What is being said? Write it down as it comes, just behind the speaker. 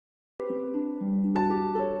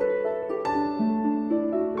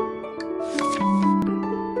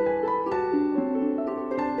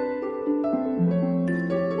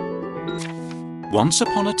Once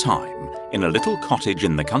upon a time, in a little cottage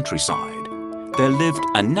in the countryside, there lived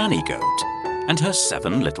a nanny goat and her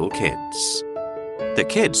 7 little kids. The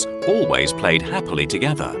kids always played happily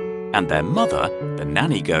together, and their mother, the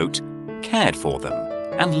nanny goat, cared for them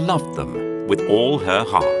and loved them with all her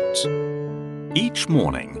heart. Each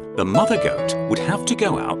morning, the mother goat would have to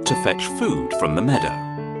go out to fetch food from the meadow.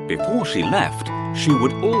 Before she left, she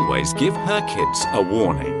would always give her kids a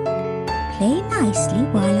warning. Play nicely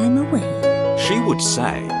while I'm away. She would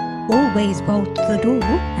say, Always bolt the door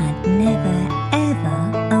and never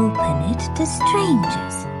ever open it to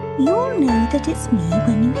strangers. You'll know that it's me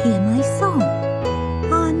when you hear my song.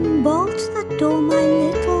 Unbolt the door, my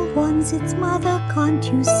little ones, it's mother, can't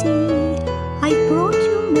you see? I brought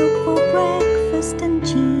you milk for breakfast and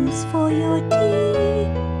cheese for your tea.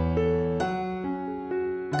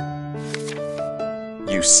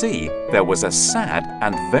 You see, there was a sad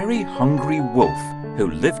and very hungry wolf who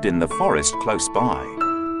lived in the forest close by.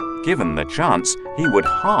 Given the chance, he would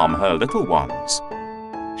harm her little ones.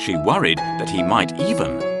 She worried that he might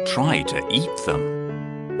even try to eat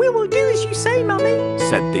them. "We will do as you say, Mummy,"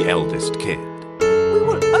 said the eldest kid. "We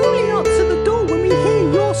will only answer the door when we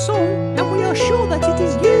hear your song and we are sure that it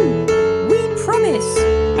is you. We promise,"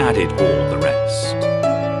 added all the rest.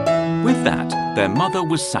 With that, their mother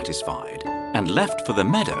was satisfied and left for the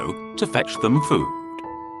meadow to fetch them food.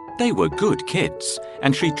 They were good kids,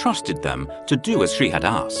 and she trusted them to do as she had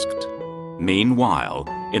asked. Meanwhile,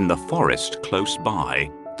 in the forest close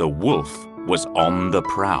by, the wolf was on the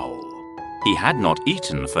prowl. He had not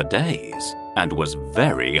eaten for days and was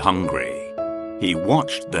very hungry. He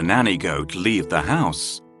watched the nanny goat leave the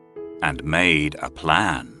house and made a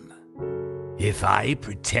plan. If I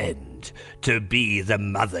pretend to be the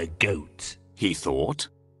mother goat, he thought,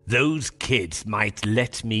 those kids might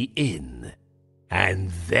let me in.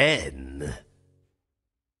 And then...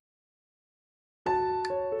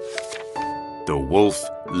 The wolf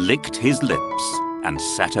licked his lips and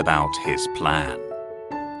set about his plan.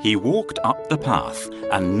 He walked up the path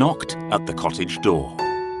and knocked at the cottage door.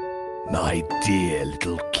 My dear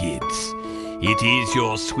little kids, it is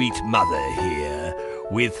your sweet mother here,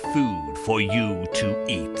 with food for you to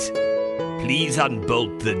eat. Please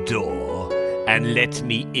unbolt the door and let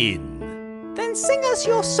me in. "Then sing us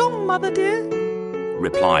your song, Mother dear,"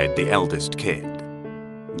 replied the eldest kid.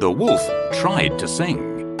 The wolf tried to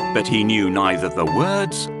sing, but he knew neither the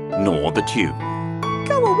words nor the tune.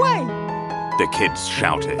 "Go away," the kids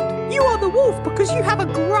shouted. "You are the wolf because you have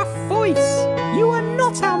a gruff voice. You are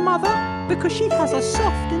not our mother because she has a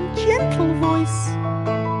soft and gentle voice."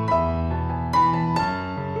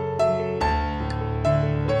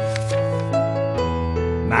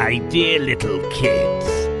 My dear little kids,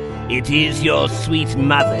 it is your sweet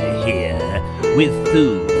mother here, with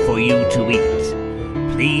food for you to eat.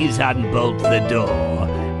 Please unbolt the door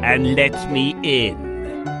and let me in.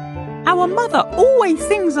 "Our mother always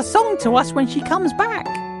sings a song to us when she comes back."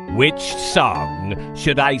 Which song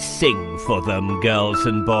should I sing for them, girls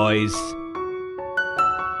and boys?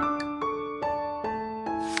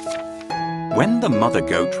 When the mother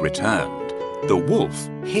goat returned, the wolf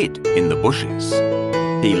hid in the bushes.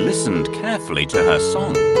 He listened carefully to her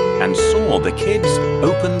song and saw the kids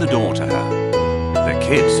open the door to her. The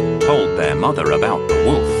kids told their mother about the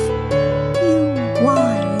wolf. You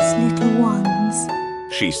wise little ones,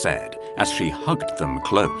 she said as she hugged them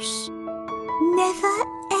close. never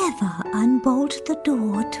ever unbolt the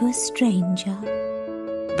door to a stranger.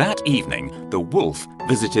 That evening, the wolf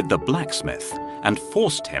visited the blacksmith and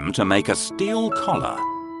forced him to make a steel collar.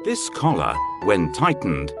 This collar, when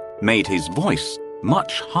tightened, made his voice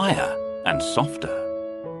much higher and softer.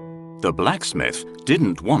 The blacksmith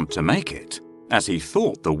didn't want to make it, as he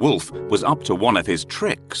thought the wolf was up to one of his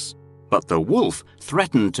tricks. But the wolf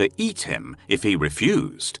threatened to eat him if he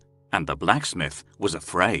refused, and the blacksmith was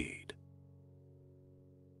afraid.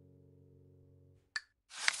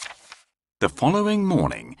 The following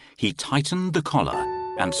morning, he tightened the collar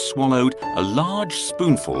and swallowed a large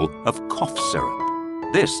spoonful of cough syrup.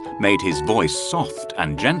 This made his voice soft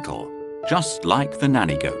and gentle, just like the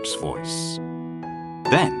nanny goat's voice.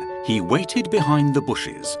 Then he waited behind the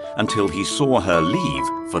bushes until he saw her leave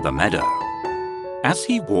for the meadow. As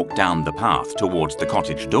he walked down the path towards the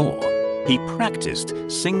cottage door, he practiced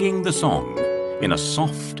singing the song in a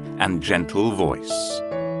soft and gentle voice.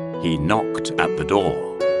 He knocked at the door.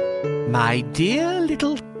 My dear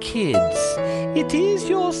little kids, it is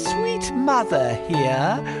your sweet mother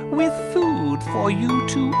here with food for you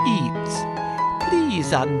to eat.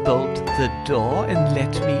 Please unbolt the door and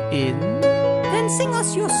let me in. "Then sing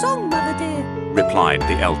us your song, Mother dear," replied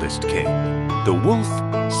the eldest kid. The wolf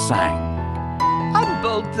sang.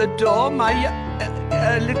 Unbolt the door, my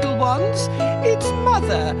Little ones, it's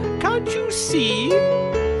Mother. Can't you see?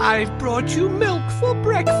 I've brought you milk for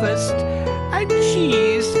breakfast and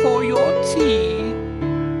cheese for your tea.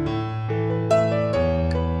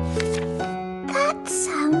 That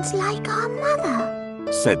sounds like our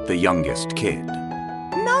mother, said the youngest kid.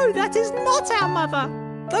 No, that is not our mother.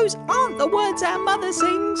 Those aren't the words our mother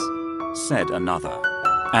sings, said another.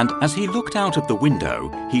 And as he looked out of the window,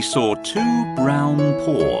 he saw 2 brown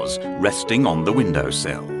paws resting on the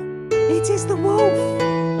windowsill. It is the wolf.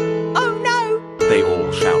 Oh no! They all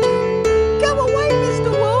shouted. Go away,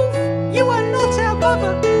 Mr. Wolf! You are not our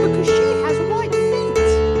mother because she has white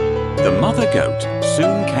feet. The mother goat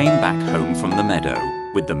soon came back home from the meadow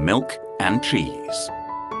with the milk and cheese.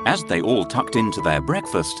 As they all tucked into their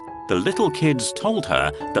breakfast, the little kids told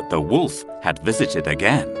her that the wolf had visited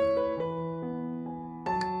again.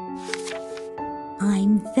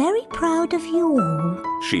 I'm very proud of you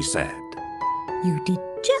all, she said. You did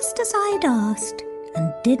just as I'd asked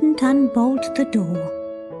and didn't unbolt the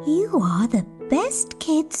door. You are the best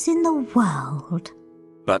kids in the world.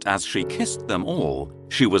 But as she kissed them all,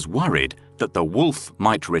 she was worried that the wolf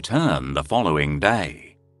might return the following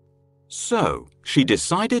day. So she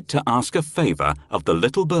decided to ask a favor of the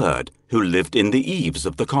little bird who lived in the eaves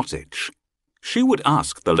of the cottage. She would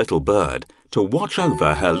ask the little bird to watch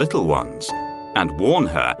over her little ones and warn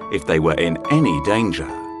her if they were in any danger.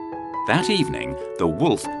 That evening, the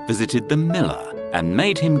wolf visited the miller and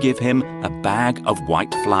made him give him a bag of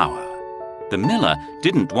white flour. The miller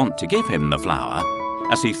didn't want to give him the flour,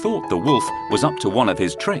 as he thought the wolf was up to one of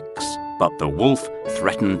his tricks, but the wolf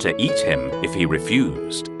threatened to eat him if he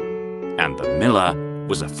refused. And the miller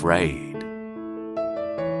was afraid.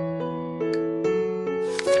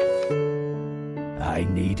 I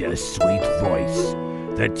need a sweet voice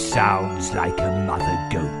that sounds like a mother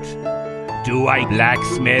goat. Do I,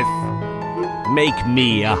 blacksmith? Make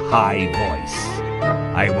me a high voice.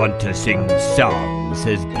 I want to sing songs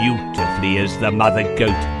as beautifully as the mother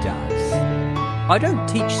goat does. I don't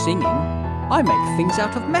teach singing. I make things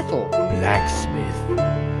out of metal. Blacksmith,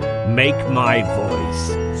 make my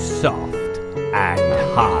voice soft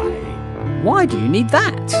and high. Why do you need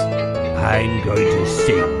that? I'm going to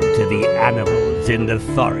sing to the animals in the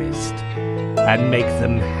forest and make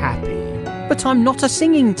them happy. But I'm not a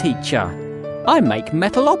singing teacher. I make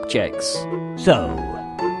metal objects. So,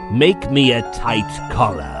 make me a tight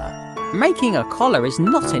collar. Making a collar is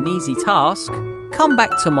not an easy task. Come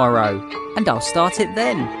back tomorrow, and I'll start it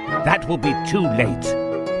then. That will be too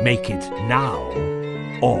late. Make it now,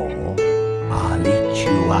 or I'll eat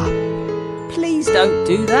you up. Please don't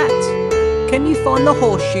do that. Can you find the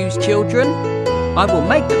horseshoes, children? I will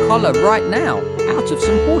make the collar right now, out of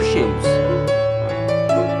some horseshoes.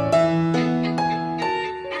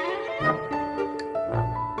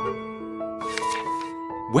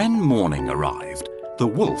 When morning arrived, the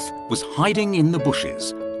wolf was hiding in the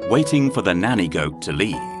bushes, waiting for the nanny goat to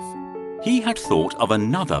leave. He had thought of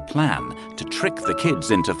another plan to trick the kids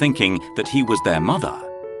into thinking that he was their mother.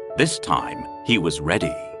 This time, he was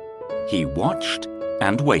ready. He watched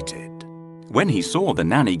and waited. When he saw the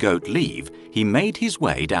nanny goat leave, he made his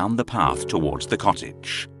way down the path towards the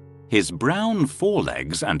cottage. His brown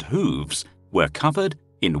forelegs and hooves were covered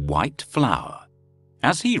in white flour.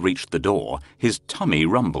 As he reached the door, his tummy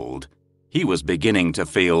rumbled. He was beginning to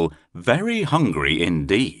feel very hungry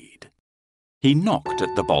indeed. He knocked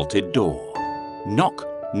at the bolted door. Knock,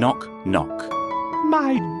 knock, knock.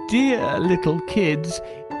 My dear little kids,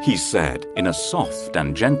 he said in a soft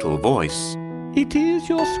and gentle voice. It is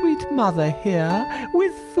your sweet mother here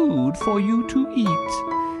with food for you to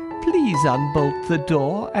eat. Please unbolt the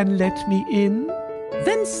door and let me in.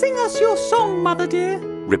 Then sing us your song, mother dear,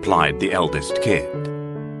 replied the eldest kid.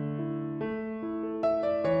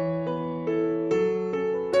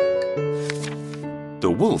 The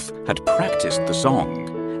wolf had practiced the song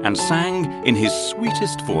and sang in his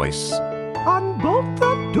sweetest voice. Unbolt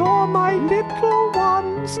the door, my little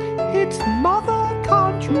ones. It's mother,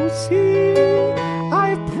 can't you see?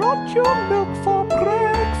 I've brought you milk for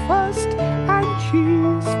breakfast and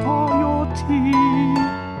cheese for your tea.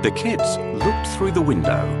 The kids looked through the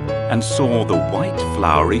window and saw the white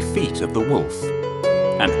flowery feet of the wolf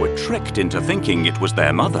and were tricked into thinking it was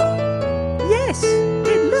their mother. Yes,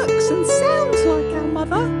 it looks and sounds like our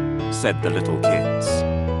mother, said the little kids.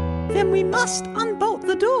 Then we must unbolt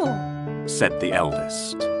the door, said the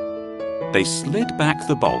eldest. They slid back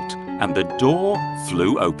the bolt and the door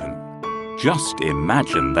flew open. Just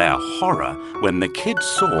imagine their horror when the kids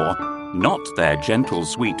saw not their gentle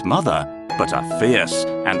sweet mother, but a fierce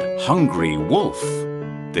and hungry wolf.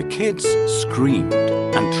 The kids screamed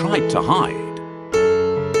and tried to hide.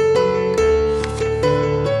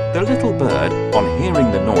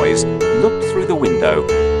 boys looked through the window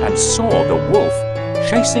and saw the wolf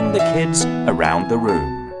chasing the kids around the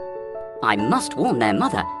room. I must warn their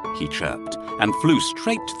mother. He chirped and flew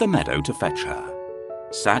straight to the meadow to fetch her.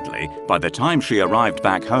 Sadly, by the time she arrived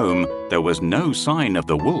back home, there was no sign of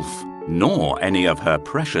the wolf, nor any of her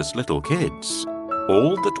precious little kids.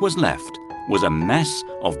 All that was left was a mess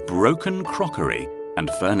of broken crockery and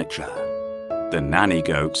furniture. The nanny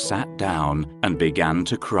goat sat down and began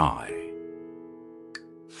to cry.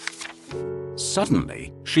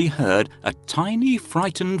 Suddenly, she heard a tiny,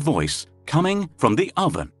 frightened voice coming from the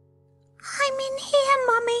oven. I'm in here,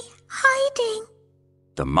 Mummy, hiding.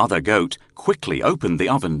 The mother goat quickly opened the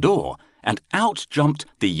oven door, and out jumped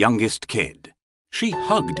the youngest kid. She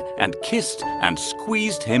hugged and kissed and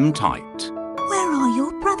squeezed him tight. Where are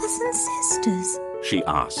your brothers and sisters? She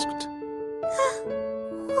asked.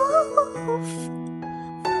 Wolf.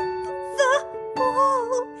 The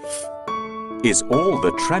wolf. Is all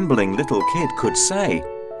the trembling little kid could say,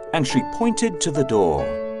 and she pointed to the door.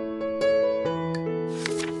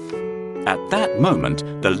 At that moment,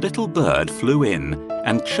 the little bird flew in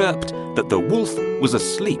and chirped that the wolf was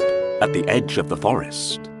asleep at the edge of the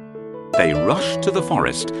forest. They rushed to the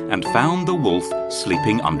forest and found the wolf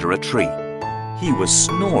sleeping under a tree. He was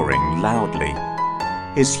snoring loudly.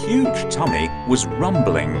 His huge tummy was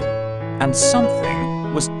rumbling, and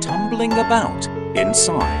something was tumbling about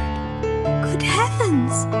inside. Good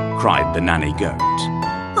heavens! Cried the nanny goat.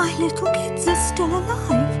 My little kids are still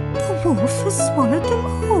alive. The wolf has swallowed them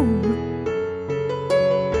whole.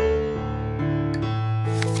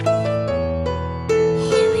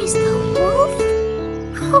 Here is the wolf.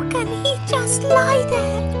 How can he just lie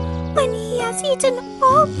there when he has eaten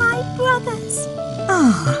all my brothers?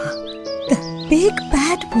 Ah, the big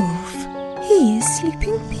bad wolf. He is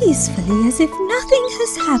sleeping peacefully as if nothing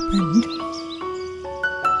has happened.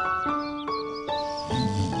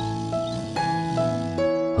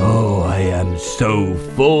 Oh, I am so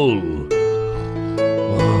full.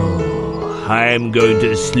 Oh, I am going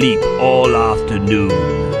to sleep all afternoon.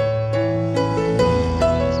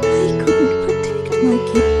 I couldn't protect my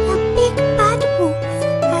kid. The big bad wolf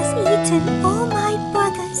has eaten all my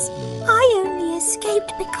brothers. I only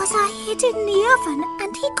escaped because I hid in the oven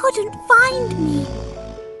and he couldn't find me.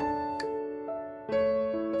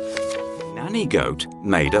 Nanny Goat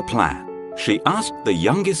made a plan. She asked the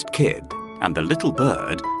youngest kid and the little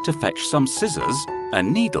bird to fetch some scissors, a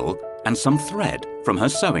needle, and some thread from her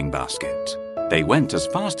sewing basket. They went as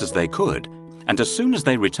fast as they could, and as soon as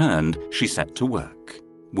they returned, she set to work.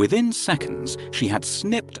 Within seconds, she had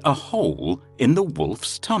snipped a hole in the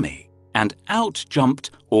wolf's tummy, and out jumped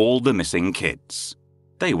all the missing kids.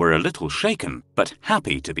 They were a little shaken, but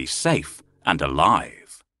happy to be safe and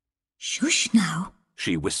alive. Shush now.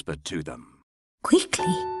 She whispered to them.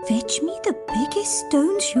 Quickly, fetch me the biggest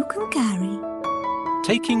stones you can carry.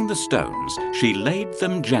 Taking the stones, she laid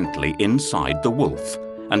them gently inside the wolf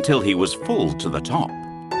until he was full to the top.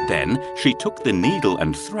 Then she took the needle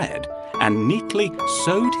and thread and neatly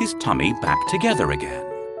sewed his tummy back together again.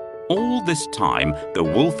 All this time, the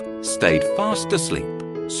wolf stayed fast asleep,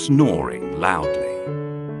 snoring loudly.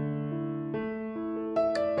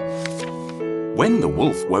 When the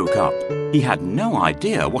wolf woke up, he had no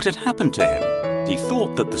idea what had happened to him. He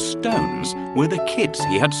thought that the stones were the kids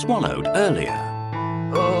he had swallowed earlier.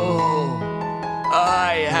 Oh,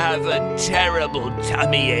 I have a terrible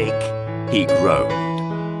tummy ache. He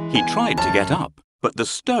groaned. He tried to get up, but the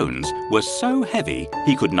stones were so heavy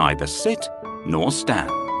he could neither sit nor stand.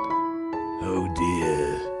 Oh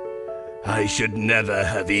dear, I should never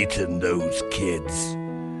have eaten those kids.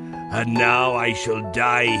 And now I shall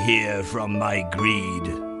die here from my greed.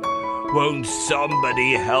 Won't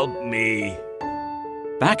somebody help me?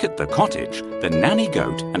 Back at the cottage, the nanny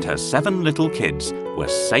goat and her 7 little kids were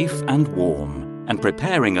safe and warm and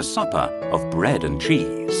preparing a supper of bread and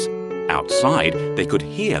cheese. Outside, they could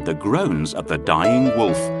hear the groans of the dying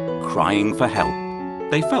wolf crying for help.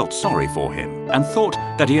 They felt sorry for him and thought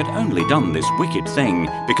that he had only done this wicked thing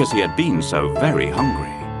because he had been so very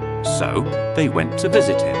hungry. So they went to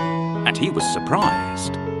visit him, and he was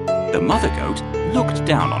surprised. The mother goat looked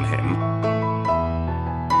down on him.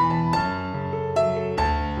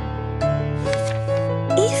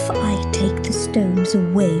 If I take the stones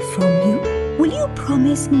away from you, will you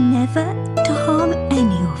promise never to harm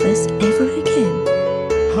any of us ever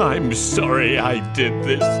again? I'm sorry I did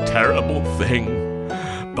this terrible thing,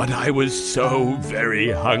 but I was so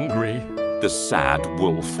very hungry. The sad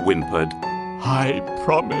wolf whimpered. I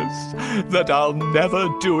promise that I'll never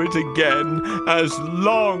do it again as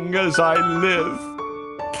long as I live.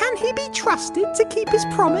 Can he be trusted to keep his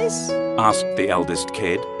promise? Asked the eldest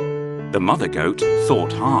kid. The mother goat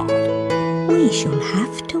thought hard. We shall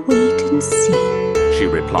have to wait and see, She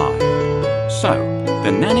replied. So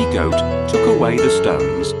the nanny goat took away the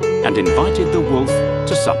stones and invited the wolf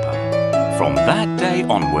to supper. From that day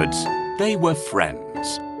onwards, they were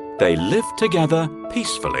friends. They lived together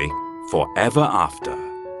peacefully forever after.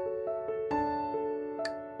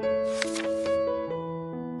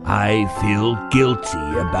 I feel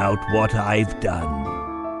guilty about what I've done.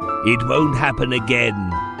 It won't happen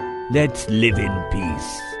again. Let's live in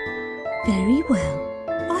peace. Very well.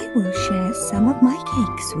 I will share some of my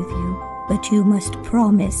cakes with you, but you must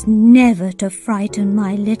promise never to frighten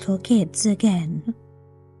my little kids again.